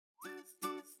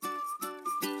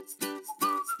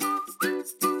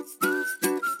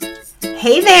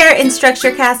Hey there,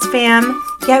 InstructureCast fam!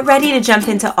 Get ready to jump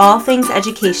into all things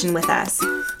education with us.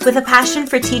 With a passion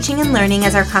for teaching and learning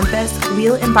as our compass,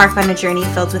 we'll embark on a journey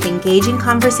filled with engaging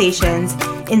conversations,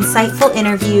 insightful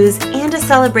interviews, and a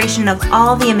celebration of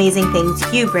all the amazing things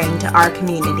you bring to our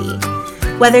community.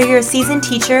 Whether you're a seasoned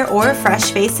teacher or a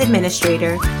fresh-faced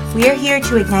administrator, we are here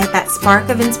to ignite that spark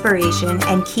of inspiration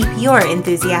and keep your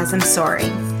enthusiasm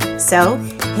soaring. So,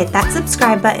 hit that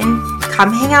subscribe button,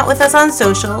 come hang out with us on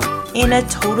social, in a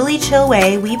totally chill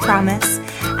way, we promise,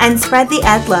 and spread the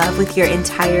ed love with your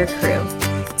entire crew.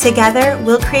 Together,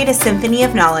 we'll create a symphony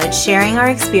of knowledge, sharing our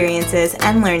experiences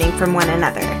and learning from one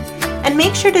another. And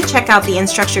make sure to check out the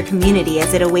Instructure community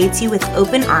as it awaits you with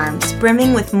open arms,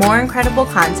 brimming with more incredible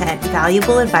content,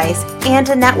 valuable advice, and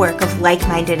a network of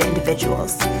like-minded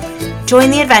individuals.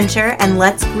 Join the adventure and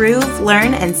let's groove,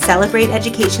 learn, and celebrate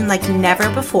education like never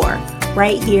before,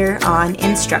 right here on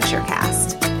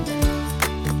InstructureCast.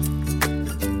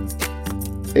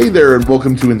 Hey there, and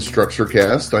welcome to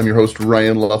InstructureCast. I'm your host,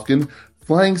 Ryan Lufkin.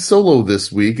 Flying solo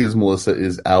this week as Melissa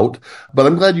is out, but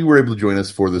I'm glad you were able to join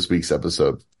us for this week's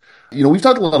episode. You know, we've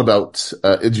talked a lot about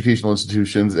educational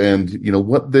institutions and, you know,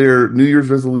 what their New Year's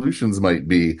resolutions might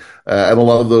be. And a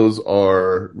lot of those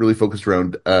are really focused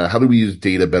around how do we use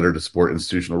data better to support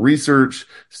institutional research,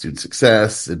 student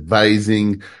success,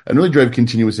 advising, and really drive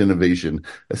continuous innovation,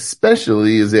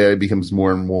 especially as AI becomes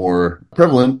more and more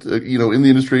prevalent, you know, in the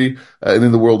industry and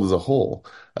in the world as a whole.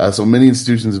 So many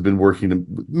institutions have been working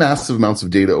with massive amounts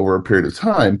of data over a period of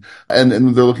time, and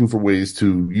they're looking for ways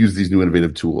to use these new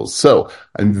innovative tools. So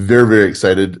I'm very, very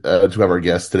excited to have our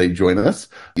guest today join us,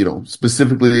 you know,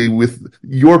 specifically with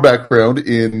your background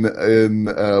in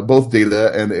both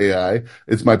data and AI.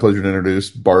 It's my pleasure to introduce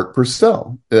Bart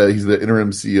Purcell. He's the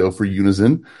interim CEO for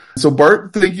Unizin. So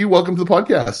Bart, thank you. Welcome to the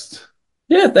podcast.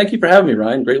 Yeah, thank you for having me,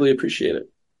 Ryan. Greatly appreciate it.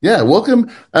 Yeah,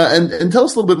 welcome. And tell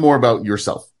us a little bit more about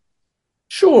yourself.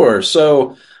 Sure.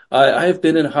 So I have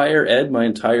been in higher ed my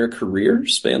entire career,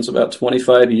 spans about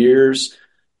 25 years.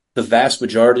 The vast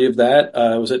majority of that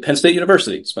was at Penn State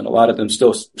University. Spent a lot of them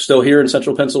still here in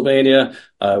central Pennsylvania.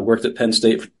 Worked at Penn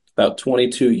State for about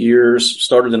 22 years,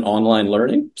 started in online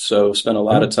learning. So spent a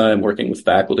lot of time working with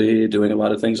faculty, doing a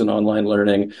lot of things in online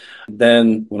learning.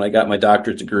 Then when I got my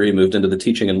doctorate degree, moved into the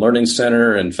Teaching and Learning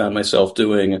Center and found myself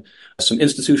doing some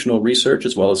institutional research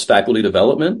as well as faculty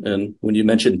development. And when you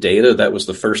mentioned data, that was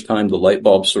the first time the light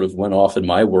bulb sort of went off in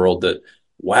my world that,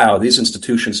 wow, these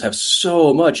institutions have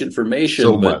so much information.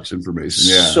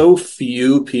 Yeah. So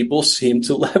few people seem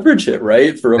to leverage it,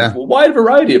 right? For a wide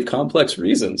variety of complex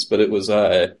reasons. But it was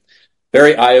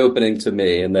very eye-opening to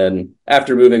me. And then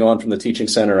after moving on from the teaching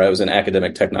center, I was in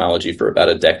academic technology for about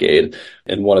a decade.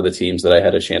 And one of the teams that I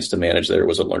had a chance to manage there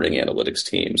was a learning analytics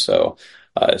team. So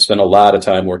I spent a lot of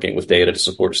time working with data to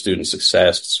support student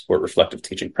success, to support reflective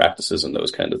teaching practices and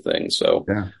those kind of things. So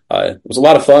it was a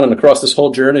lot of fun. And across this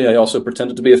whole journey, I also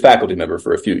pretended to be a faculty member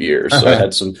for a few years. So I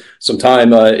had some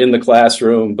time in the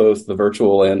classroom, both the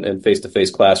virtual and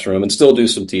face-to-face classroom, and still do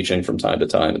some teaching from time to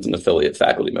time as an affiliate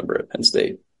faculty member at Penn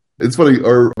State. It's funny,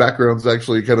 our backgrounds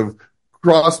actually kind of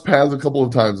crossed paths a couple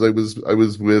of times. I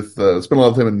was with, spent a lot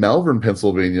of time in Malvern,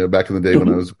 Pennsylvania back in the day when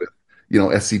I was with, you know,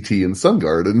 SCT and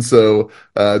SunGard. And so,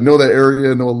 know that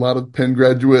area, know a lot of Penn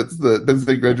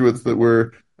State graduates that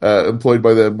were, employed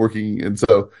by them working. And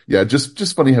so, yeah,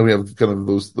 just funny how we have kind of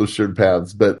those shared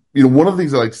paths. But, you know, one of the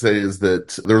things I like to say is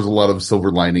that there's a lot of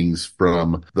silver linings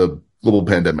from the global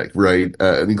pandemic, right?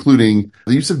 Including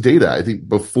the use of data. I think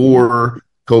before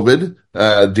COVID,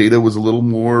 data was a little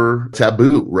more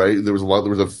taboo, right? There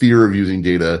was a fear of using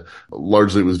data.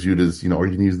 Largely it was viewed as, you know, are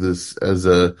you going to use this as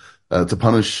to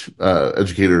punish,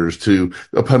 educators, to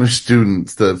punish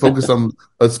students, to focus on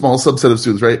a small subset of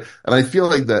students, right? And I feel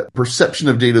like that perception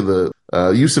of data, the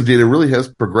use of data really has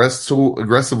progressed so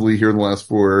aggressively here in the last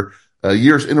 4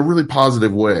 years in a really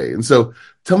positive way. And so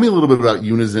tell me a little bit about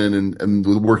Unizin and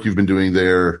the work you've been doing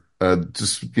there,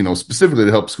 just, you know, specifically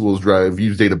to help schools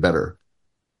use data better.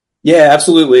 Yeah,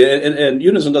 absolutely. And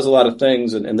Unizin does a lot of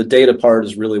things. And the data part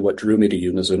is really what drew me to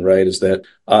Unizin, right? Is that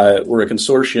we're a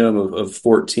consortium of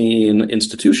 14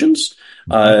 institutions.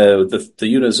 The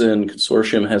Unizin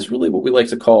consortium has really what we like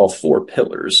to call 4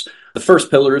 pillars. The first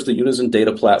pillar is the Unizin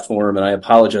data platform. And I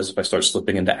apologize if I start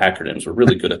slipping into acronyms. We're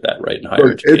really good at that, right? In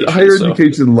higher education. Higher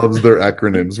education loves their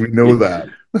acronyms. We know that.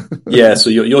 Yeah, so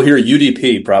you'll hear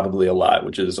UDP probably a lot,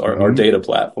 which is our data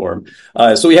platform.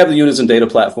 So we have the Unizin data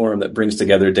platform that brings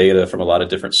together data from a lot of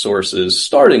different sources,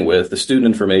 starting with the student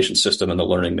information system and the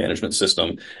learning management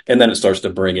system. And then it starts to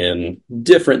bring in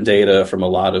different data from a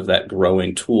lot of that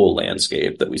growing tool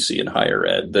landscape that we see in higher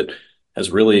ed that has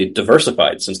really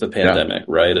diversified since the pandemic, Yeah.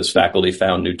 right? As faculty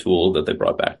found new tools that they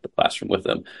brought back to the classroom with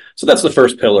them. So that's the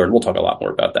first pillar, and we'll talk a lot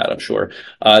more about that, I'm sure.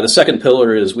 The second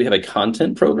pillar is we have a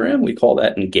content program. We call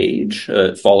that Engage.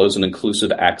 It follows an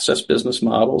inclusive access business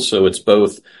model. So it's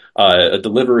both a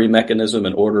delivery mechanism,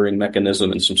 an ordering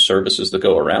mechanism, and some services that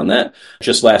go around that.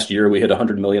 Just last year, we hit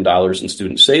 $100 million in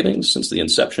student savings since the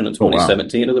inception in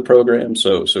 2017 of the program.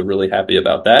 So really happy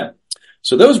about that.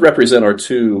 So those represent our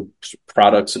two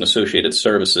products and associated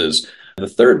services. The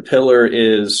third pillar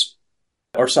is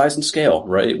our size and scale,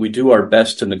 right? We do our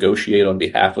best to negotiate on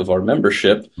behalf of our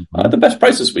membership the best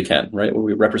prices we can, right? Where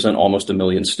we represent almost 1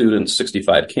 million students,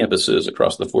 65 campuses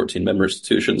across the 14 member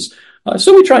institutions.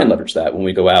 So we try and leverage that when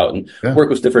we go out and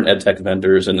work with different ed tech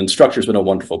vendors. And Instructure's been a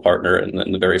wonderful partner,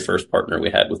 and the very first partner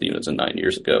we had with Unison 9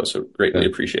 years ago. So greatly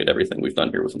appreciate everything we've done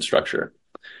here with Instructure.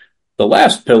 The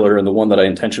last pillar, and the one that I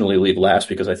intentionally leave last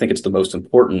because I think it's the most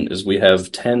important, is we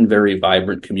have 10 very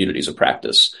vibrant communities of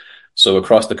practice. So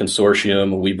across the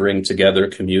consortium, we bring together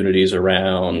communities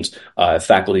around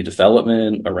faculty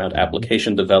development, around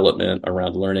application development,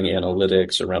 around learning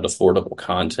analytics, around affordable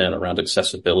content, around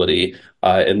accessibility.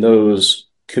 And those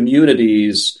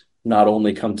communities not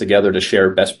only come together to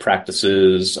share best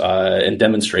practices and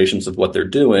demonstrations of what they're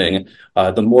doing,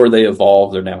 the more they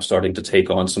evolve, they're now starting to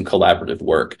take on some collaborative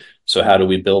work. So how do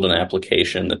we build an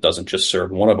application that doesn't just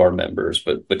serve one of our members,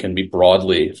 but can be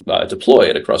broadly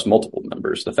deployed across multiple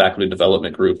members? The faculty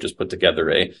development group just put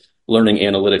together a learning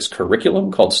analytics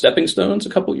curriculum called Stepping Stones a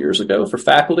couple years ago for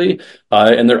faculty,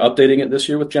 and they're updating it this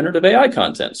year with generative AI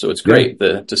content. So it's great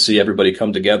to see everybody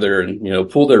come together and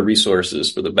pool their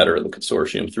resources for the better of the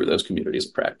consortium through those communities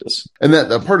of practice. And that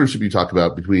partnership you talk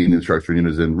about between Instructure and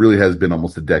Unison really has been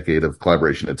almost a decade of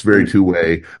collaboration. It's very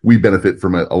two-way. We benefit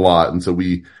from it a lot, and so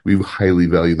we highly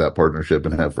value that partnership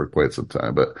and have for quite some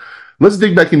time. But let's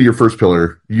dig back into your first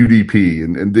pillar, UDP,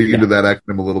 and dig into that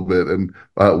acronym a little bit. And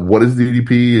what is the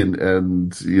UDP,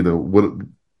 and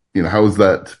how has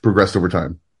that progressed over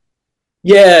time?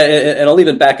 Yeah, and I'll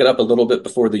even back it up a little bit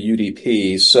before the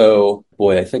UDP. So,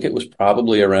 I think it was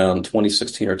probably around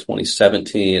 2016 or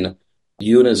 2017.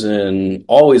 Unison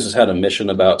always has had a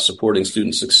mission about supporting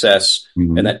student success,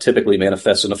 and that typically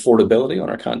manifests in affordability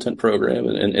on our content program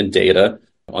and data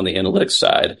on the analytics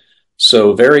side.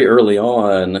 So very early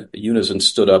on, Unison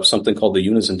stood up something called the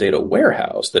Unison Data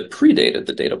Warehouse that predated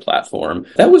the data platform.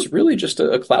 That was really just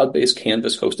a cloud-based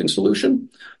Canvas hosting solution,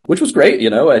 which was great.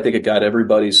 I think it got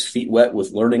everybody's feet wet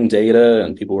with learning data,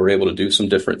 and people were able to do some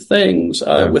different things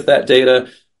with that data.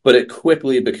 But it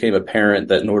quickly became apparent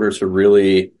that in order to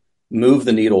really move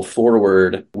the needle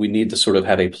forward, we need to sort of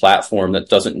have a platform that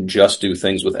doesn't just do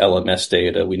things with LMS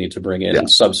data. We need to bring in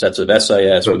subsets of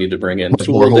SIS. We need to bring in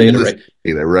tool data, right?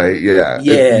 Data, right? Yeah.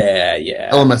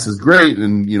 Yeah. LMS is great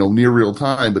and, near real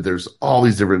time, but there's all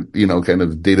these different, kind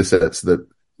of data sets that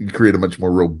create a much more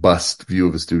robust view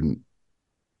of a student.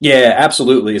 Yeah,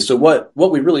 absolutely. So what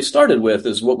we really started with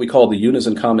is what we call the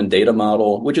Unison Common Data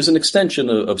Model, which is an extension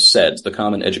of CEDS, the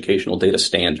Common Educational Data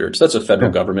Standards. That's a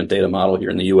federal government data model here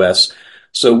in the U.S.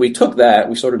 So we took that,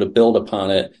 we started to build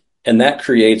upon it, and that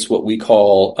creates what we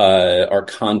call our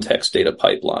context data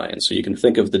pipeline. So you can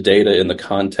think of the data in the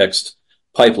context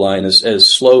pipeline as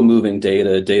slow-moving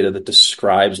data that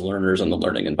describes learners in the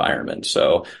learning environment.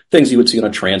 So things you would see on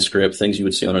a transcript, things you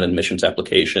would see on an admissions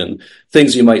application,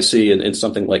 things you might see in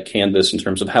something like Canvas in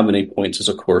terms of how many points is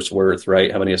a course worth,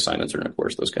 right? How many assignments are in a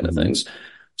course, those kind of things.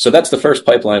 So that's the first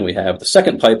pipeline we have. The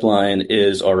second pipeline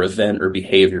is our event or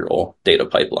behavioral data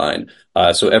pipeline.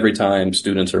 So every time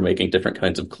students are making different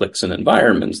kinds of clicks in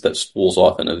environments, that spools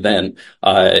off an event.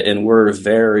 And we're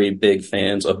very big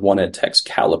fans of OneEdTech's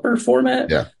Caliper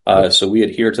format. So we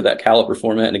adhere to that Caliper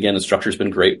format. And again, Instructure's been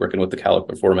great working with the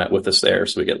Caliper format with us there.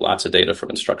 So we get lots of data from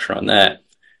Instructure on that.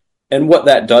 And what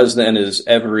that does then is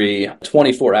every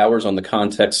 24 hours on the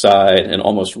context side and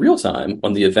almost real time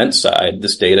on the event side,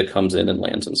 this data comes in and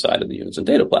lands inside of the Unison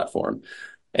data platform.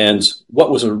 And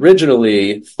what was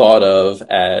originally thought of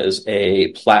as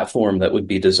a platform that would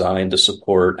be designed to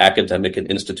support academic and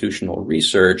institutional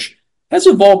research has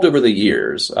evolved over the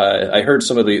years. I heard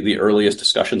some of the earliest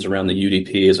discussions around the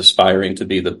UDP as aspiring to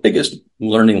be the biggest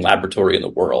learning laboratory in the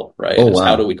world, right?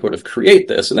 How do we sort of create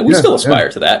this? And then we still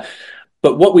aspire to that.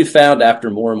 But what we found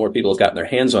after more and more people have gotten their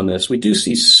hands on this, we do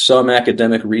see some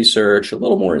academic research, a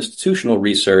little more institutional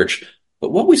research,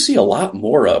 but what we see a lot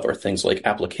more of are things like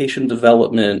application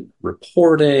development,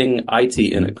 reporting, IT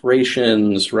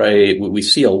integrations, right? We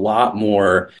see a lot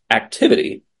more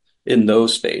activity in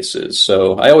those spaces.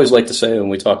 So I always like to say when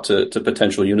we talk to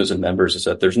potential Unison members is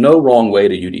that there's no wrong way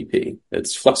to UDP.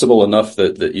 It's flexible enough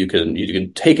that you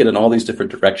can take it in all these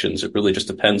different directions. It really just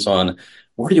depends on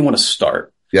where do you want to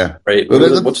start. Yeah. Right.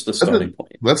 What's the starting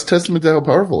point? That's testament to how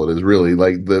powerful it is, really.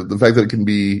 Like the fact that it can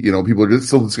be, people are just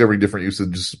still discovering different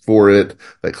usages for it,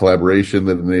 that collaboration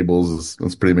that enables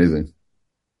that's pretty amazing.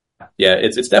 Yeah,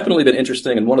 it's definitely been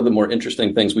interesting. And one of the more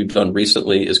interesting things we've done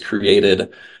recently is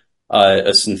created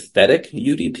a synthetic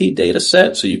UDP data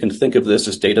set. So you can think of this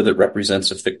as data that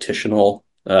represents a fictitious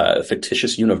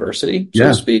university, so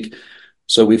to speak.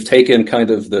 So we've taken kind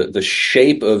of the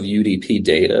shape of UDP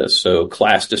data. So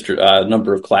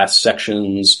number of class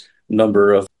sections,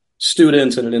 number of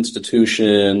students in an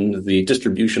institution, the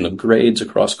distribution of grades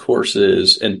across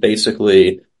courses, and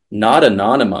basically not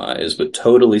anonymized, but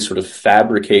totally sort of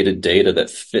fabricated data that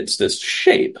fits this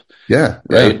shape,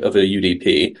 right, of a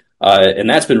UDP. And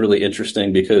that's been really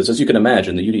interesting because, as you can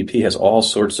imagine, the UDP has all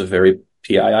sorts of very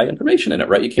PII information in it,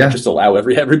 right? You can't just allow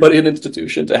everybody in an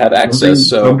institution to have access.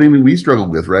 Something that we struggle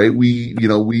with, right? We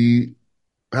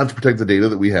have to protect the data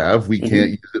that we have. We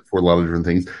can't use it for a lot of different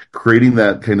things. Creating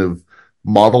that kind of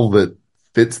model that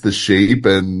fits the shape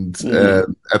and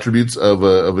attributes of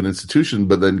an institution,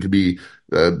 but then can be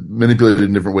manipulated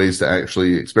in different ways to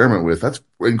actually experiment with. That's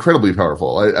incredibly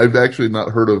powerful. I've actually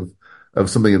not heard of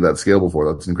something of that scale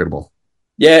before. That's incredible.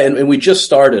 Yeah, and we just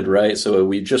started, right? So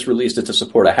we just released it to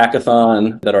support a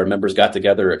hackathon that our members got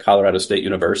together at Colorado State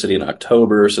University in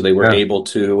October. So they were able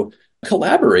to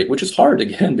collaborate, which is hard,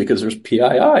 again, because there's PII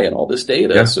and all this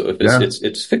data. Yeah. So if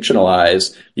it's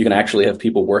fictionalized, you can actually have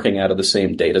people working out of the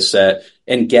same data set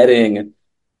and getting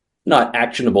not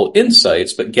actionable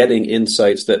insights, but getting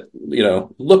insights that,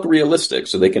 look realistic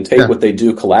so they can take what they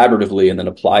do collaboratively and then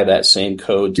apply that same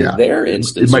code to their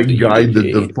instance. It might guide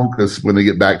the focus when they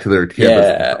get back to their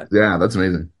campus. Yeah, that's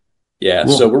amazing. Yeah,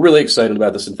 cool. So we're really excited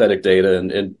about the synthetic data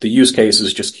and the use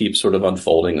cases just keep sort of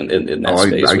unfolding in that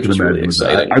space, which is really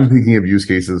exciting. I'm thinking of use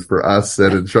cases for us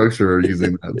at Instructure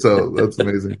using that. So that's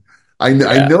amazing.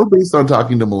 I know based on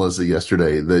talking to Melissa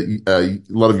yesterday that a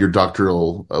lot of your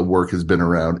doctoral work has been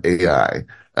around AI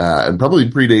and probably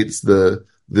predates the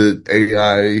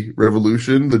AI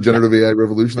revolution, the generative AI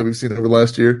revolution that we've seen over the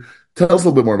last year. Tell us a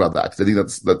little bit more about that, because I think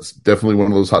that's definitely one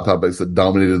of those hot topics that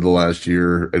dominated the last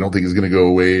year. I don't think is going to go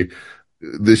away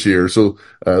this year. So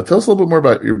tell us a little bit more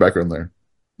about your background there.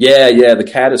 Yeah, the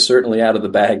cat is certainly out of the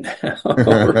bag now,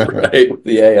 right, with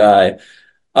the AI.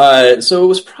 So it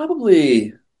was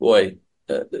probably,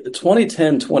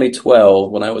 2010,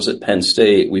 2012, when I was at Penn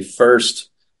State, we first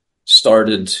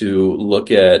started to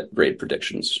look at grade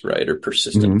predictions, right, or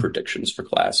persistent predictions for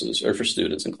classes or for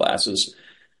students in classes.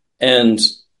 And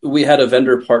we had a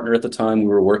vendor partner at the time we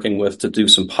were working with to do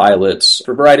some pilots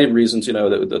for a variety of reasons,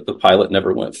 that the pilot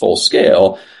never went full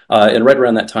scale. And right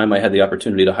around that time, I had the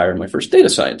opportunity to hire my first data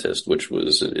scientist, which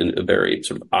was a very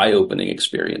sort of eye-opening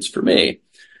experience for me.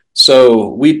 So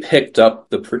we picked up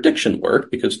the prediction work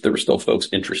because there were still folks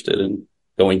interested in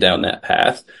going down that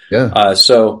path. Yeah.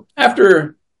 So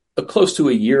after close to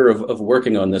a year of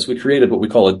working on this, we created what we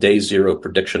call a day zero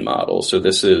prediction model. So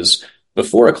this is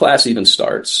before a class even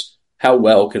starts, how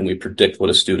well can we predict what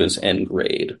a student's end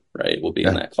grade, right, will be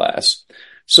in that class?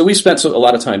 So we spent a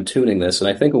lot of time tuning this. And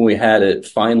I think when we had it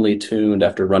finally tuned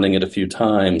after running it a few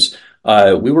times,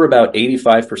 we were about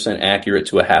 85% accurate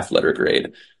to a half letter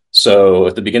grade. So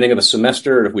at the beginning of a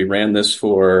semester, if we ran this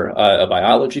for a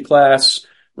biology class,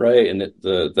 right, and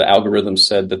the algorithm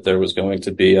said that there was going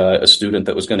to be a student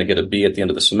that was going to get a B at the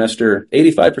end of the semester,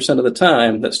 85% of the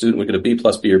time, that student would get a B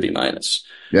plus, B, or B minus.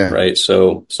 Yeah. Right.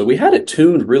 So we had it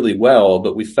tuned really well,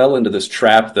 but we fell into this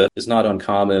trap that is not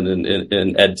uncommon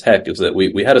in ed tech, is that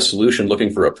we had a solution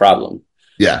looking for a problem.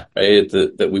 Yeah. Right.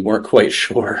 That we weren't quite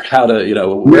sure how to,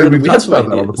 we've talked about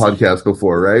that on the podcast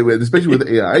before, right? Especially with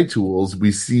AI tools,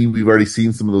 we've already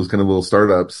seen some of those kind of little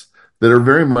startups that are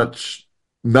very much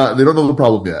they don't know the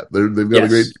problem yet. They've got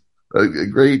a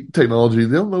great technology.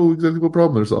 They don't know exactly what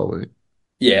problem they're solving.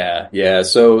 Yeah.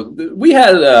 So we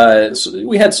had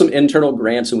some internal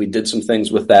grants and we did some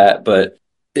things with that, but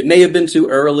it may have been too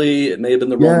early. It may have been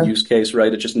the wrong use case,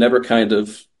 right? It just never kind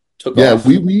of took off.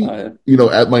 We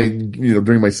at my,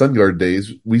 during my SunGuard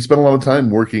days, we spent a lot of time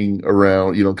working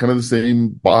around, kind of the same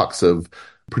box of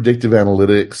predictive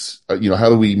analytics. How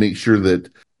do we make sure that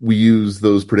we use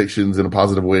those predictions in a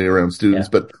positive way around students?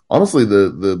 Yeah. But honestly,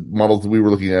 the models that we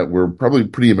were looking at were probably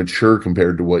pretty immature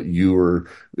compared to what you were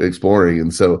exploring.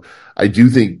 And so I do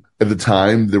think at the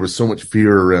time there was so much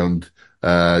fear around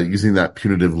using that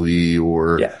punitively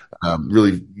or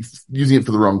really using it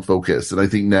for the wrong focus. And I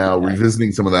think now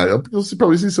revisiting some of that, you'll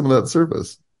probably see some of that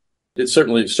surface. it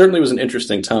certainly was an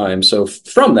interesting time. So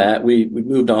from that, we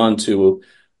moved on to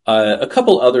a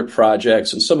couple other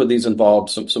projects, and some of these involved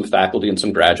some faculty and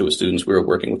some graduate students we were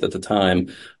working with at the time.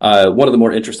 One of the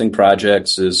more interesting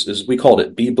projects is we called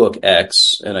it BBook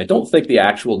X, and I don't think the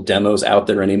actual demo's out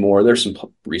there anymore. There's some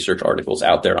research articles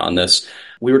out there on this.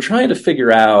 We were trying to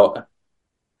figure out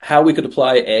how we could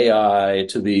apply AI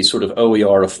to the sort of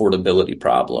OER affordability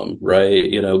problem, right?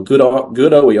 You know, good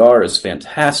OER is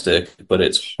fantastic, but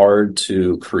it's hard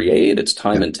to create. It's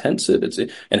time intensive.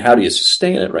 And how do you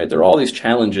sustain it, right? There are all these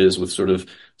challenges with sort of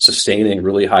sustaining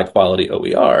really high quality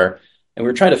OER. And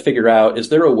we're trying to figure out, is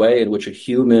there a way in which a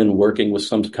human working with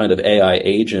some kind of AI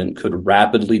agent could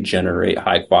rapidly generate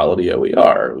high quality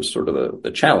OER? It was sort of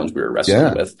the challenge we were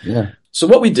wrestling with. Yeah. So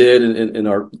what we did in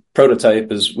our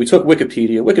prototype is we took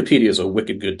Wikipedia. Wikipedia is a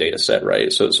wicked good data set,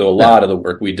 right? So a lot of the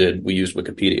work we did, we used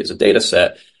Wikipedia as a data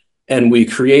set, and we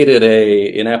created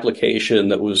an application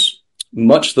that was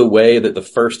much the way that the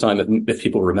first time, if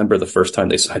people remember the first time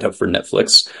they signed up for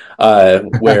Netflix,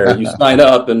 where you sign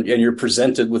up and you're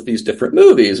presented with these different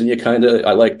movies and you kind of,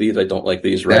 I like these, I don't like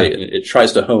these, right? Yeah. And it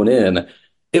tries to hone in.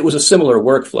 It was a similar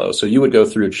workflow. So you would go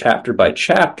through chapter by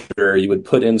chapter, you would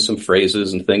put in some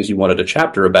phrases and things you wanted a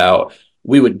chapter about.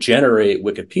 We would generate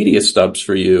Wikipedia stubs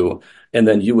for you. And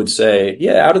then you would say,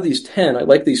 yeah, out of these 10, I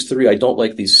like these 3, I don't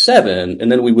like these 7. And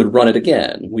then we would run it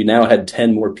again. We now had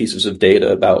 10 more pieces of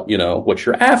data about, you know, what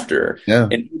you're after. Yeah.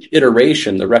 And each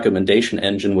iteration, the recommendation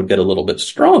engine would get a little bit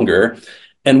stronger.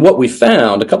 And what we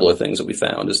found, a couple of things that we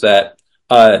found is that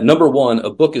number one, a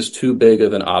book is too big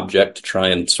of an object to try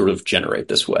and sort of generate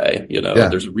this way. You know,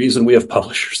 there's a reason we have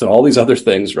publishers and all these other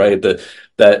things, right?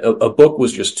 That a book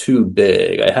was just too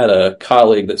big. I had a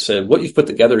colleague that said, what you've put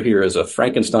together here is a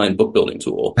Frankenstein book building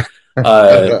tool.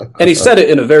 And he said it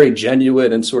in a very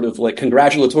genuine and sort of like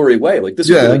congratulatory way. Like, this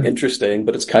is really interesting,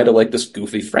 but it's kind of like this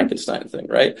goofy Frankenstein thing,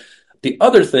 right? The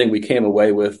other thing we came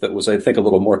away with that was, I think, a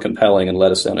little more compelling and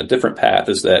led us down a different path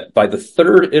is that by the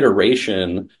third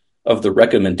iteration of the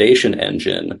recommendation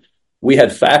engine, we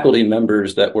had faculty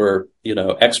members that were, you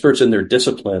know, experts in their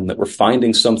discipline that were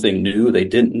finding something new they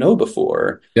didn't know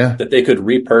before that they could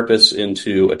repurpose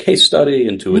into a case study,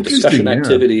 into a discussion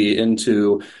activity,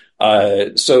 into,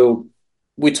 so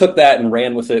we took that and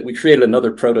ran with it. We created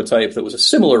another prototype that was a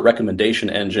similar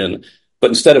recommendation engine, but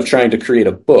instead of trying to create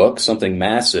a book, something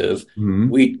massive,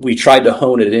 we tried to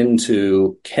hone it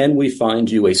into, can we find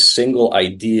you a single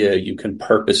idea you can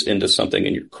purpose into something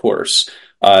in your course?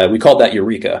 We called that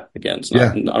Eureka. Again, it's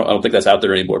not, I don't think that's out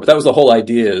there anymore, but that was the whole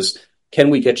idea is,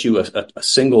 can we get you a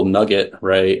single nugget,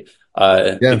 right?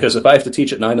 Because if I have to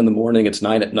teach at 9 a.m, it's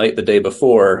 9 p.m. the day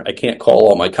before, I can't call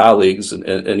all my colleagues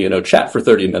and you know, chat for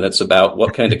 30 minutes about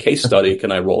what kind of case study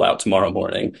can I roll out tomorrow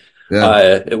morning.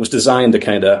 It was designed to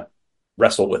kind of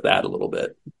wrestle with that a little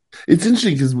bit. It's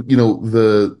interesting because, you know,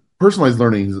 the personalized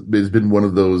learning has been one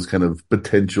of those kind of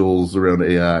potentials around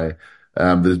AI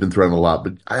that has been thrown a lot,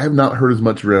 but I have not heard as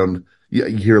much around. You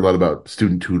hear a lot about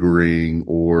student tutoring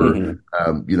or,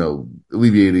 you know,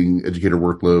 alleviating educator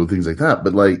workload, things like that.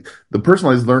 But like the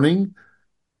personalized learning,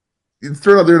 it's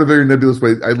thrown out there in a very nebulous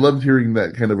way. I loved hearing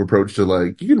that kind of approach to,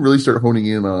 like, you can really start honing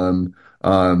in on,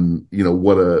 you know,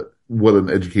 what an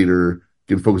educator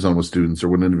can focus on with students or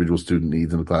what an individual student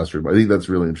needs in the classroom. I think that's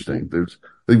really interesting. I think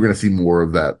we're going to see more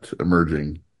of that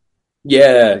emerging.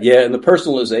 Yeah. And the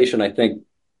personalization, I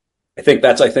think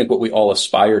that's what we all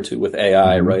aspire to with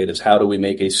AI, right? Is how do we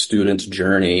make a student's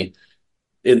journey?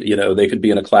 You know, they could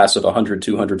be in a class of 100,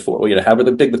 200, 400, you know,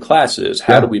 however big the class is.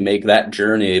 How do we make that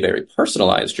journey a very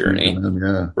personalized journey,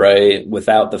 right?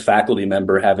 Without the faculty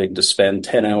member having to spend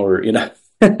 10 hour, you know,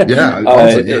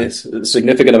 it's a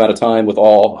significant amount of time with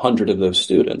all 100 of those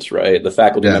students, right? The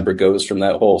faculty member goes from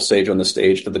that whole sage on the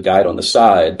stage to the guide on the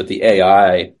side, but the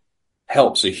AI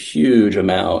helps a huge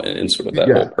amount in sort of that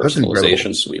whole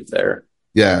personalization sweep there.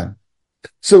 Yeah.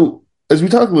 So as we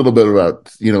talk a little bit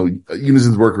about, you know,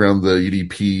 Unison's work around the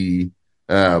UDP,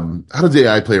 how does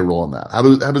AI play a role in that? How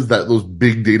does those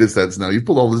big data sets, now you've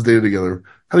pulled all this data together,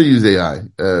 how do you use AI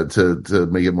to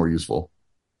make it more useful?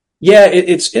 Yeah,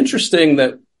 it's interesting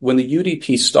that when the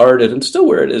UDP started, and still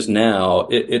where it is now,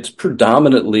 it's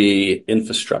predominantly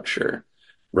infrastructure,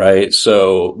 right?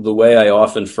 So the way I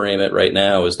often frame it right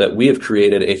now is that we have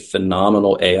created a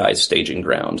phenomenal AI staging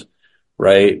ground,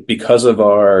 right? Because of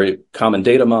our common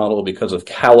data model, because of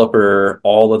Caliper,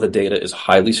 all of the data is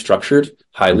highly structured,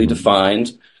 highly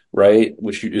defined, right?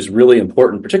 Which is really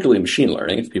important, particularly in machine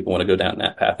learning, if people want to go down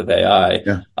that path of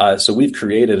AI. So we've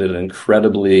created an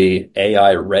incredibly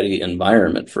AI-ready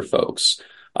environment for folks.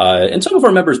 And some of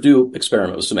our members do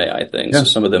experiment with some AI things. So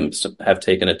some of them have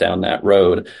taken it down that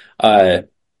road.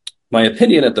 my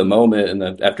opinion at the moment,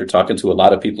 and after talking to a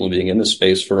lot of people and being in this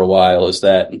space for a while, is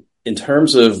that in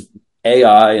terms of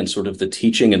AI and sort of the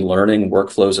teaching and learning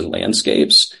workflows and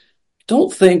landscapes, I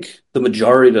don't think the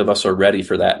majority of us are ready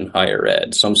for that in higher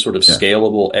ed. Some sort of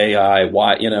scalable AI,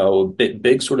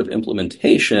 big sort of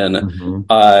implementation.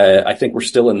 Mm-hmm. I think we're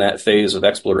still in that phase of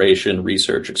exploration,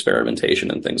 research,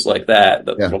 experimentation, and things like that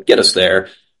will get us there.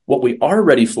 What we are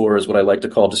ready for is what I like to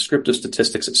call descriptive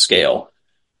statistics at scale.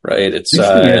 Right. It's,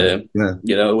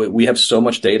 we have so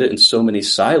much data in so many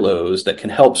silos that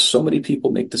can help so many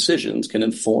people make decisions, can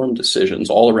inform decisions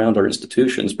all around our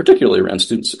institutions, particularly around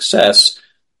student success.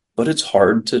 But it's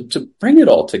hard to bring it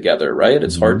all together, right?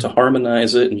 It's hard to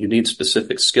harmonize it, and you need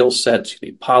specific skill sets, you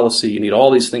need policy, you need all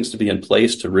these things to be in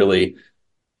place to really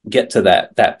get to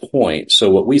that point. So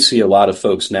what we see a lot of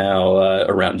folks now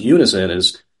around Unison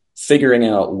is figuring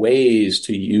out ways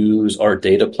to use our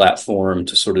data platform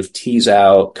to sort of tease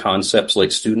out concepts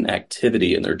like student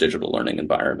activity in their digital learning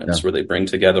environments, where they bring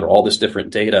together all this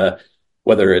different data,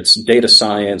 whether it's data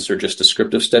science or just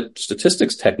descriptive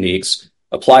statistics techniques,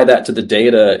 apply that to the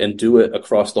data and do it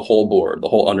across the whole board, the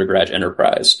whole undergrad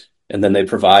enterprise. And then they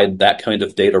provide that kind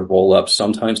of data roll up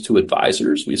sometimes to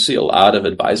advisors. We see a lot of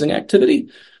advising activity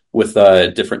with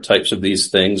different types of these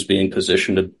things being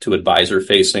positioned to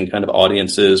advisor-facing kind of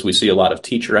audiences. We see a lot of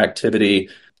teacher activity.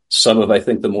 Some of, I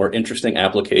think, the more interesting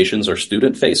applications are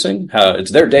student-facing. How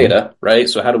it's their data, right?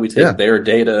 So how do we take their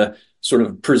data, sort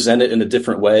of present it in a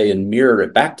different way and mirror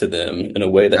it back to them in a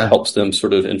way that helps them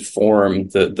sort of inform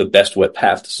the best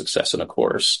path to success in a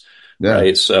course,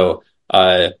 right? So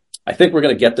I think we're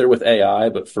going to get there with AI,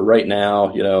 but for right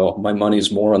now, my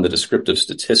money's more on the descriptive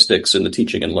statistics in the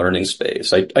teaching and learning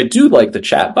space. I do like the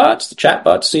chatbots. The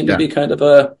chatbots seem to be kind of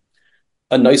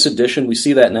a nice addition. We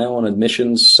see that now on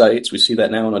admissions sites. We see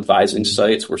that now on advising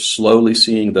sites. We're slowly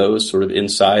seeing those sort of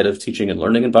inside of teaching and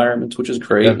learning environments, which is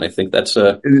great. And I think that's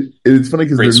it's funny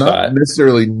because they're not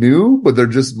necessarily new, but they're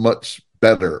just much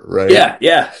better, right?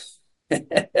 Yeah.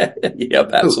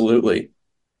 Yep, absolutely.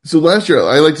 So last year,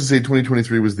 I like to say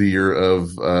 2023 was the year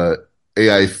of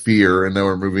AI fear, and now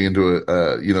we're moving into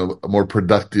a more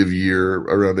productive year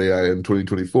around AI in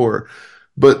 2024.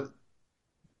 But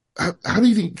how do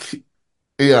you think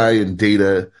AI and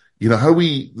data,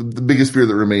 the biggest fear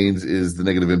that remains is the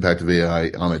negative impact of AI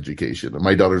on education.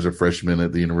 My daughter's a freshman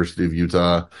at the University of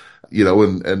Utah,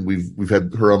 and we've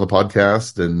had her on the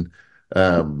podcast and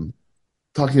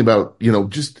talking about,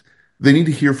 just they need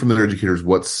to hear from their educators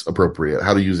what's appropriate,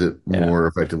 how to use it more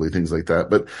effectively, things like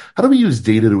that. But how do we use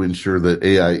data to ensure that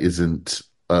AI isn't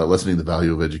lessening the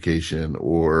value of education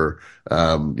or,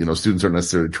 students aren't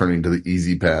necessarily turning to the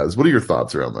easy paths? What are your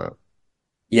thoughts around that?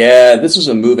 Yeah, this is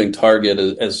a moving target.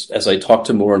 As I talk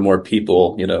to more and more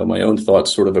people, my own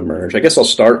thoughts sort of emerge. I guess I'll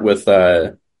start with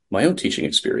my own teaching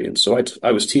experience. So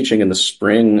I was teaching in the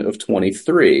spring of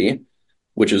 23,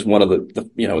 which is one of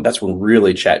that's when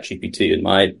really ChatGPT, in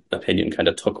my opinion, kind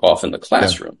of took off in the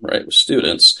classroom, right, with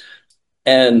students.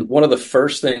 And one of the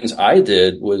first things I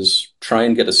did was try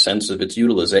and get a sense of its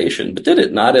utilization, but did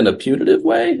it not in a punitive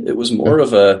way. It was more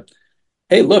of a,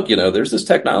 hey, look, there's this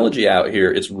technology out here.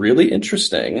 It's really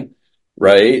interesting,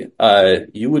 right?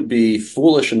 You would be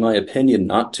foolish, in my opinion,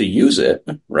 not to use it,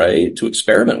 right, to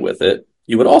experiment with it.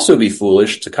 You would also be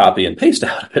foolish to copy and paste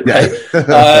out of it, right?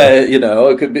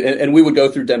 It could be, and we would go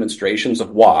through demonstrations of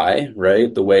why,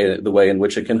 right? The way in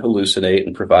which it can hallucinate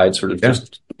and provide sort of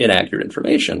just inaccurate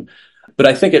information. But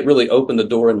I think it really opened the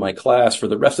door in my class for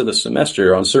the rest of the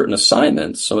semester on certain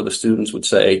assignments. Some of the students would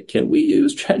say, can we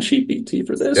use ChatGPT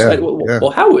for this?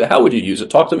 Well, how would you use it?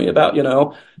 Talk to me about,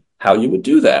 how you would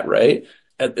do that, right?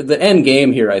 At the end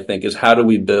game here, I think, is how do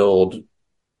we build,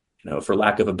 for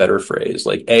lack of a better phrase,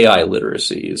 like AI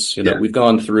literacies. We've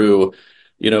gone through,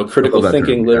 critical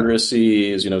thinking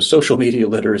literacies, social media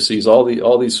literacies,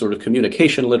 all these sort of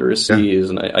communication literacies.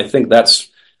 And I think that's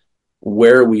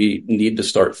where we need to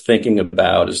start thinking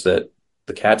about, is that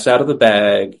the cat's out of the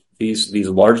bag. These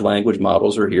large language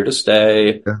models are here to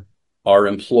stay. Our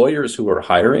employers who are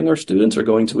hiring our students are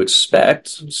going to expect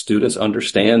students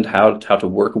understand how to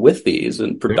work with these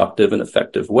in productive and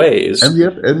effective ways.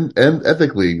 And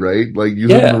ethically, right? Like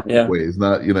using them in the right ways,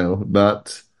 not in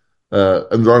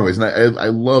the wrong ways. And I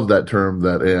love that term,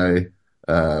 that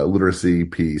AI literacy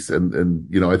piece. And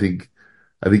I think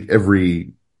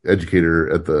every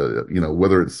educator at the,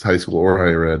 whether it's high school or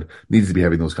higher ed, needs to be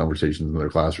having those conversations in their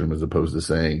classroom, as opposed to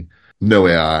saying, no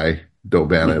AI, don't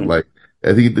ban it. Like,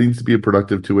 I think it needs to be a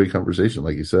productive two-way conversation,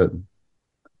 like you said.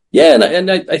 Yeah, and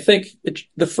I think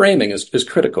the framing is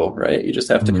critical, right? You just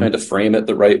have to kind of frame it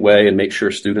the right way and make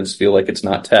sure students feel like it's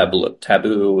not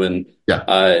taboo. And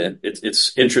Yeah.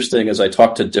 it's interesting as I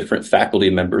talk to different faculty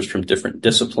members from different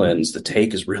disciplines, the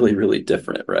take is really, really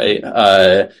different, right?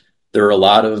 There are a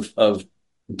lot of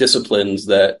disciplines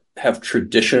that have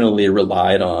traditionally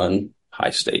relied on high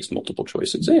stakes multiple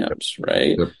choice exams,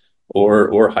 right? Yep.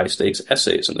 Or high stakes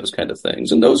essays and those kind of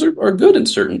things. And those are good in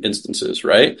certain instances,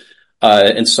 right?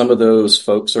 And some of those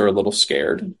folks are a little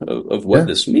scared of what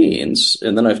this means.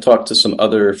 And then I've talked to some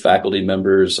other faculty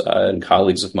members and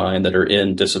colleagues of mine that are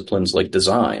in disciplines like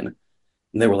design.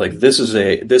 And they were like, this is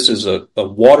a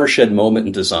watershed moment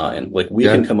in design. Like we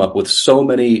can come up with so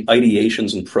many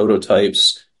ideations and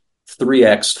prototypes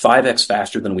 3x, 5x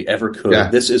faster than we ever could. Yeah.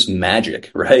 This is magic,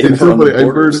 right? It's so funny.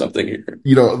 I've heard something here.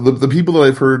 You know, the people that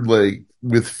I've heard like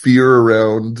with fear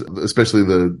around, especially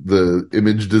the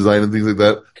image design and things like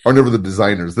that, are never the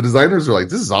designers. The designers are like,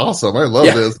 this is awesome. I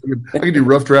love this. I can do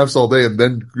rough drafts all day and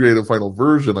then create a final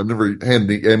version. I'm never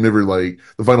like,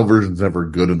 the final version's never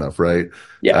good enough, right?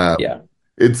 Yeah.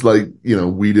 It's like, you know,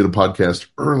 we did a podcast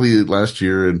early last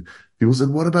year and people said,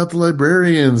 what about the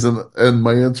librarians? And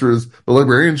my answer is the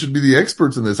librarians should be the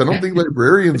experts in this. I don't think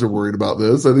librarians are worried about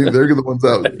this. I think they're the ones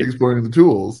out exploring the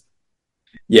tools.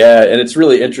 Yeah, and it's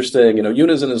really interesting. You know,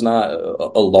 Unizin is not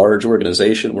a large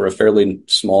organization. We're a fairly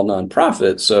small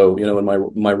nonprofit. So, you know, in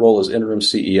my role as interim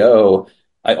CEO,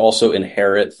 I also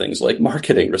inherit things like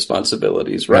marketing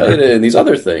responsibilities, right? And these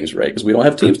other things, right? Because we don't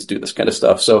have teams to do this kind of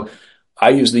stuff. So I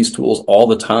use these tools all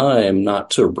the time,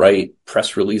 not to write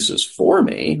press releases for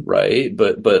me, right?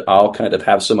 But I'll kind of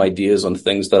have some ideas on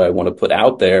things that I want to put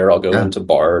out there. I'll go into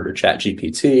Bard or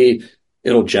ChatGPT.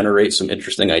 It'll generate some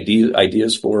interesting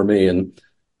ideas for me, and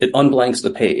it unblanks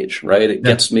the page, right? It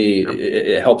gets me,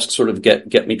 it helps sort of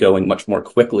get me going much more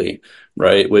quickly,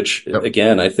 right? Which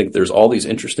again, I think there's all these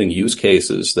interesting use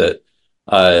cases that,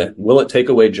 will it take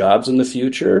away jobs in the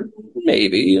future?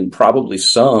 Maybe, and probably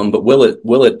some, but will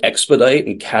it expedite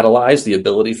and catalyze the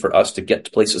ability for us to get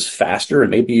to places faster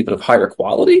and maybe even of higher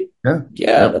quality?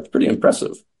 Yeah, that's pretty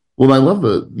impressive. Well, I love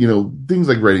things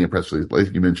like writing a press release,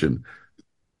 like you mentioned.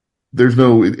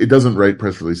 It doesn't write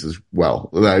press releases well.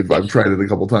 I've tried it a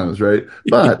couple times, right?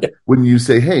 But when you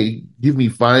say, hey, give me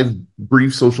 5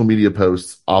 brief social media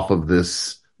posts off of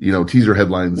this, teaser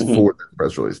headlines for the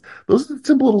press release, those are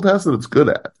simple little tasks that it's good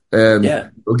at. And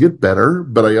it'll get better.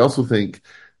 But I also think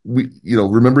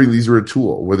remembering these are a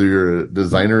tool, whether you're a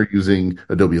designer using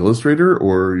Adobe Illustrator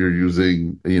or you're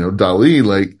using, DALL-E,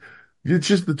 like, it's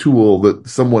just the tool that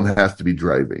someone has to be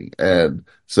driving. And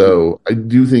so I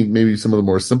do think maybe some of the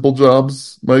more simple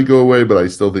jobs might go away, but I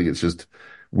still think it's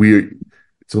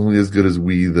only as good as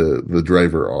we, the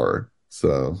driver, are.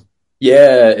 So.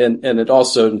 Yeah. And it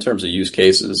also, in terms of use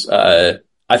cases,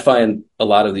 I find a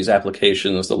lot of these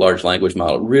applications, the large language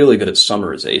model, really good at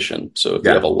summarization. So if you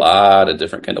have a lot of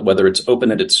different whether it's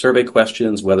open-ended survey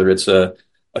questions, whether it's a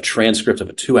transcript of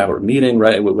a 2-hour meeting,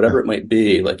 right? Whatever it might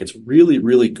be, like, it's really,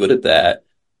 really good at that.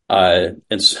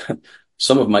 And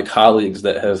some of my colleagues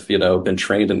that have, been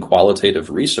trained in qualitative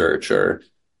research are,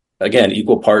 again,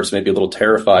 equal parts, maybe a little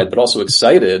terrified, but also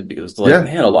excited because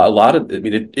man, a lot of,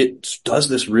 it does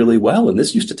this really well. And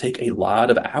this used to take a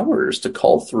lot of hours to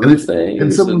call through things.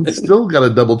 And someone's still got to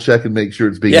double check and make sure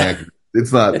it's being accurate.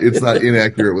 It's not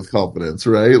inaccurate with confidence,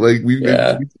 right? Like we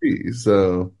see.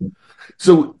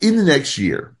 So in the next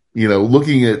year,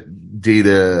 looking at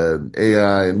data and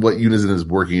AI and what Unizin is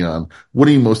working on, what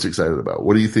are you most excited about?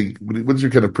 What do you think? What's your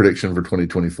kind of prediction for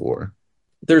 2024?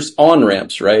 There's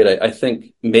on-ramps, right? I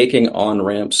think making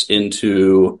on-ramps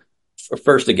into,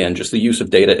 first, again, just the use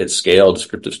of data at scale,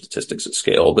 descriptive statistics at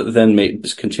scale, but then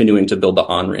continuing to build the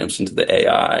on-ramps into the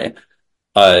AI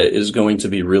is going to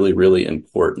be really, really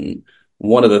important.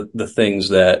 One of the things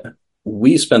that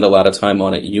we spend a lot of time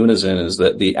on at Unizin is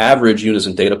that the average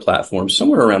Unizin data platform is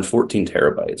somewhere around 14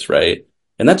 terabytes, right?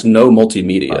 And that's no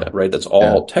multimedia, right? That's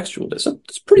all textual data.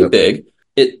 It's pretty big.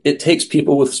 It takes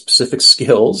people with specific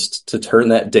skills to turn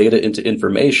that data into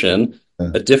information,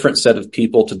 a different set of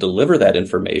people to deliver that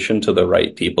information to the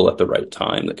right people at the right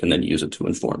time that can then use it to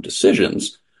inform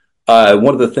decisions.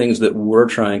 One of the things that we're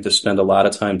trying to spend a lot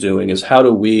of time doing is how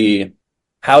do we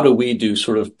do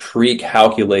sort of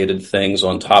pre-calculated things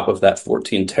on top of that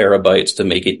 14 terabytes to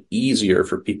make it easier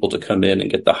for people to come in and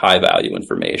get the high value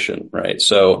information, right?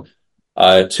 So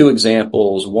 2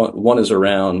 examples. One is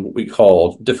around what we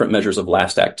call different measures of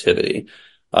last activity.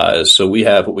 So we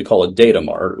have what we call a data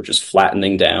mart, which is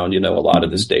flattening down, a lot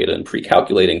of this data and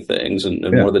pre-calculating things. And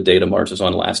one of the data marts is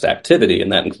on last activity.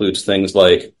 And that includes things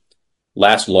like,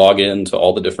 last login to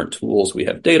all the different tools we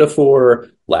have data for,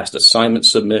 last assignment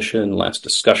submission, last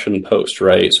discussion post,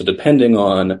 right? So depending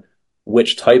on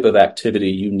which type of activity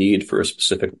you need for a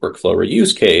specific workflow or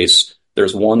use case,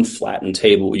 there's one flattened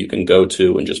table you can go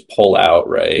to and just pull out,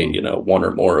 right? One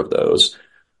or more of those.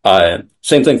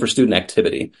 Same thing for student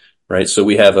activity, right? So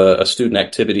we have a student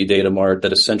activity data mart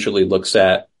that essentially looks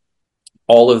at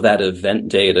all of that event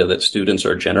data that students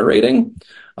are generating.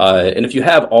 And if you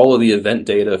have all of the event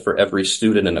data for every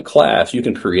student in a class, you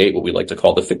can create what we like to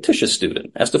call the fictitious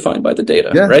student as defined by the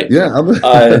data, right? Yeah.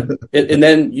 And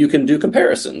then you can do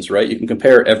comparisons, right? You can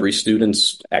compare every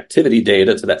student's activity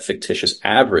data to that fictitious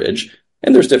average.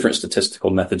 And there's different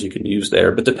statistical methods you can use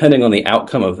there. But depending on the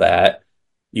outcome of that,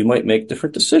 you might make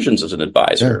different decisions as an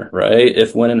advisor, right?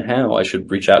 If, when, and how I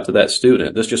should reach out to that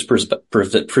student. This just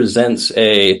presents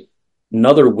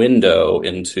another window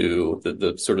into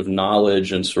the sort of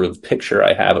knowledge and sort of picture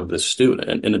I have of this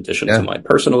student, in addition to my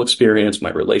personal experience,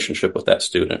 my relationship with that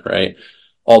student, right?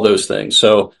 All those things.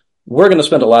 So we're going to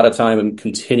spend a lot of time in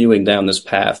continuing down this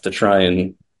path to try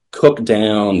and cook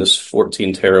down this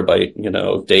 14 terabyte,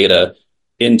 of data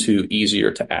into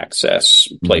easier to access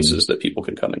places that people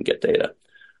can come and get data.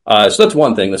 So that's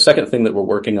one thing. The second thing that we're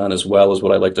working on as well is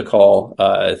what I like to call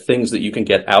things that you can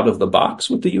get out of the box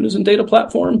with the Unizen Data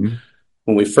Platform.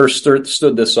 When we first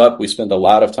stood this up, we spent a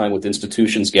lot of time with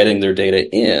institutions getting their data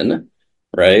in,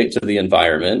 right, to the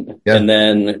environment. And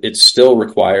then it still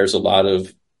requires a lot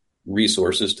of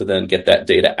resources to then get that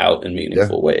data out in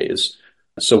meaningful ways.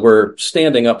 So we're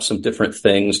standing up some different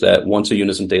things that once a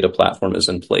Unizen Data Platform is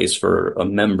in place for a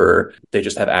member, they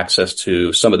just have access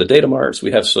to some of the data marts.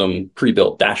 We have some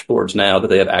pre-built dashboards now that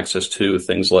they have access to,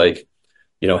 things like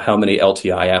how many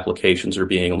LTI applications are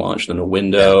being launched in a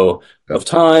window of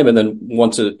time. And then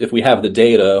if we have the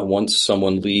data, once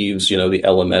someone leaves, the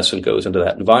LMS and goes into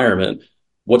that environment,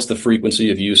 what's the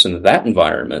frequency of use in that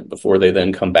environment before they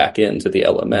then come back into the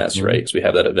LMS, right? Because we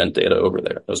have that event data over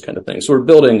there, those kind of things. So we're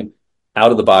building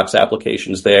out of the box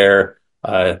applications there.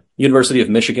 University of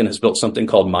Michigan has built something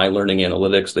called My Learning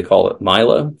Analytics. They call it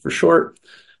MILA for short.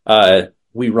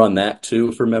 We run that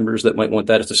too for members that might want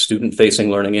that. It's a student-facing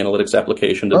learning analytics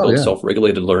application to build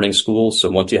self-regulated learning schools. So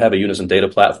once you have a Unizen Data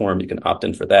Platform, you can opt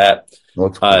in for that. Cool.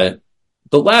 The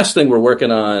last thing we're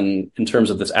working on in terms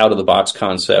of this out-of-the-box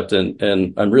concept,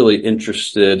 and I'm really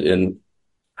interested in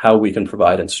how we can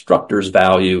provide instructors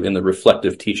value in the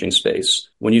reflective teaching space.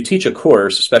 When you teach a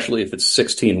course, especially if it's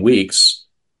 16 weeks,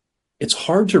 it's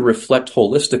hard to reflect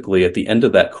holistically at the end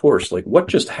of that course. Like, what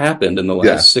just happened in the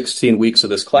last 16 weeks of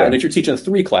this class? And if you're teaching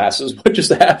 3 classes, what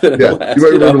just happened in the last? You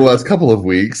might remember the last couple of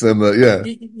weeks. And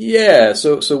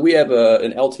So we have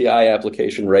an LTI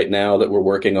application right now that we're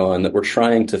working on, that we're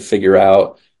trying to figure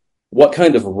out what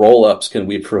kind of roll-ups can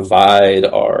we provide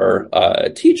our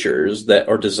teachers that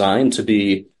are designed to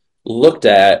be looked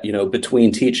at,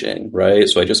 between teaching, right?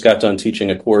 So I just got done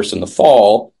teaching a course in the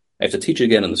fall. I have to teach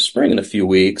again in the spring in a few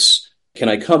weeks. Can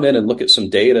I come in and look at some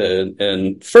data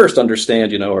and first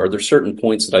understand, are there certain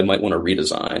points that I might want to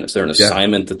redesign? Is there an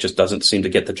assignment that just doesn't seem to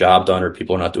get the job done or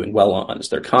people are not doing well on? Is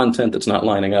there content that's not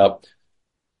lining up?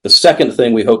 The second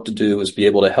thing we hope to do is be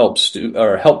able to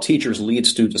help teachers lead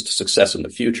students to success in the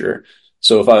future.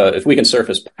 So if we can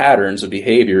surface patterns of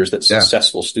behaviors that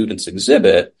successful students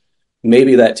exhibit,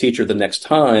 maybe that teacher the next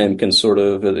time can sort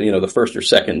of, the first or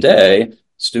second day,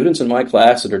 students in my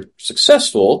class that are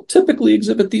successful typically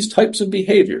exhibit these types of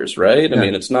behaviors, right? I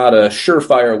mean, it's not a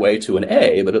surefire way to an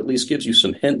A, but at least gives you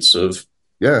some hints of,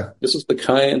 this is the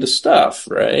kind of stuff,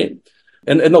 right?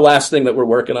 And the last thing that we're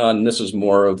working on, and this is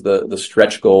more of the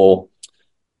stretch goal,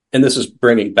 and this is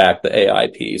bringing back the AI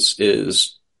piece,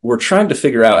 is we're trying to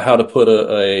figure out how to put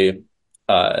a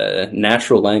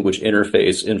natural language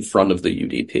interface in front of the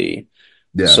UDP.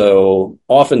 So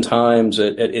oftentimes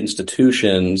at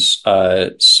institutions,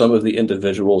 some of the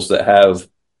individuals that have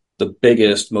the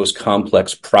biggest, most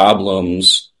complex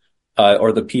problems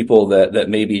are the people that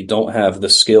maybe don't have the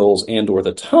skills and or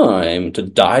the time to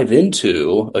dive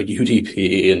into a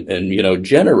UDP and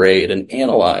generate and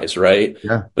analyze, right?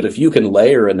 But if you can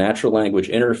layer a natural language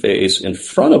interface in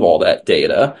front of all that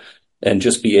data and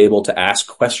just be able to ask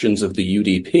questions of the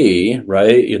UDP,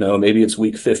 right? Maybe it's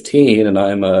week 15 and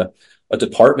I'm a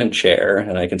department chair,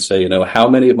 and I can say, how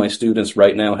many of my students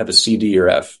right now have a C, D, or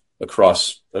F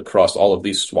across all of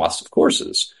these swaths of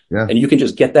courses? And you can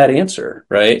just get that answer,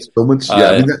 right? So much,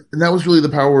 and that was really the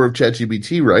power of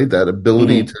ChatGPT, right? That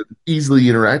ability to easily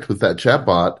interact with that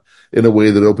chatbot in a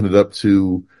way that opened it up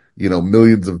to,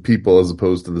 millions of people as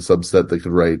opposed to the subset that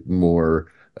could write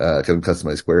more kind of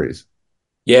customized queries.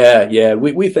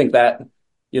 We think that,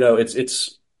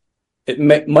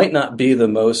 it might not be the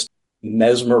most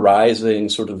mesmerizing,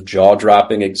 sort of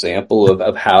jaw-dropping example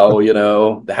of how,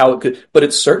 how it could, but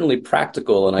it's certainly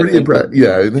practical. And I think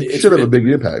it should have a big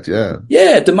impact. Yeah.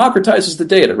 Yeah, it democratizes the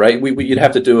data, right? You'd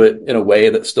have to do it in a way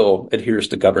that still adheres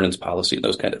to governance policy and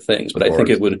those kind of things. But I think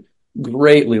it would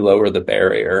greatly lower the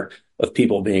barrier of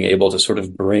people being able to sort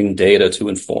of bring data to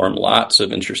inform lots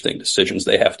of interesting decisions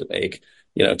they have to make,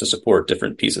 to support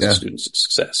different pieces of students'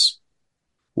 success.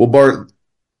 Well, Bart,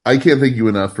 I can't thank you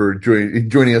enough for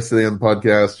joining us today on the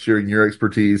podcast, sharing your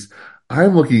expertise.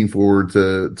 I'm looking forward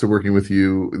to working with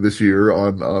you this year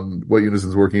on what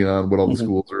Unison's working on, what all the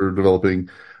schools are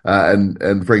developing.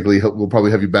 And frankly, we'll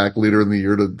probably have you back later in the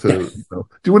year to do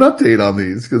an update on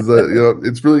these because,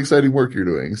 it's really exciting work you're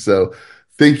doing. So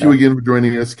thank you again for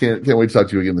joining us. Can't wait to talk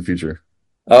to you again in the future.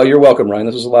 Oh, you're welcome, Ryan.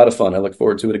 This was a lot of fun. I look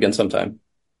forward to it again sometime.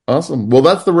 Awesome. Well,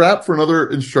 that's the wrap for another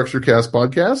InstructureCast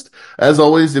podcast. As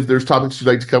always, if there's topics you'd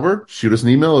like to cover, shoot us an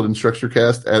email at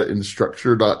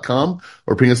instructurecast@instructure.com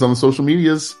or ping us on the social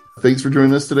medias. Thanks for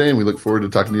joining us today, and we look forward to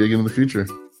talking to you again in the future.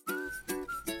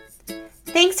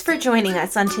 Thanks for joining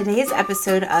us on today's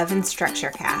episode of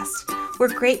InstructureCast.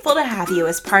 We're grateful to have you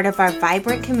as part of our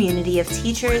vibrant community of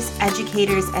teachers,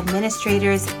 educators,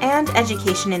 administrators, and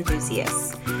education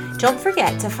enthusiasts. Don't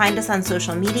forget to find us on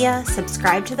social media,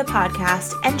 subscribe to the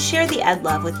podcast, and share the ed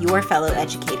love with your fellow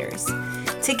educators.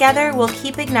 Together, we'll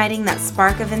keep igniting that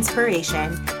spark of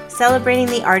inspiration, celebrating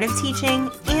the art of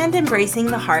teaching, and embracing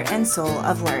the heart and soul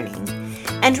of learning.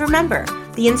 And remember,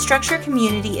 the Instructure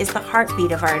community is the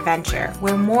heartbeat of our adventure,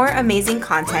 where more amazing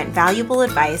content, valuable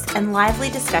advice, and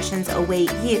lively discussions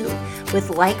await you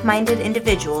with like-minded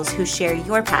individuals who share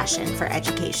your passion for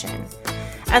education.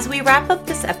 As we wrap up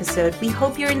this episode, we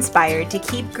hope you're inspired to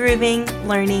keep grooving,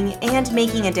 learning, and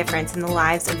making a difference in the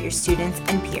lives of your students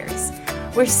and peers.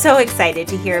 We're so excited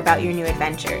to hear about your new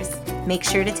adventures. Make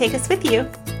sure to take us with you.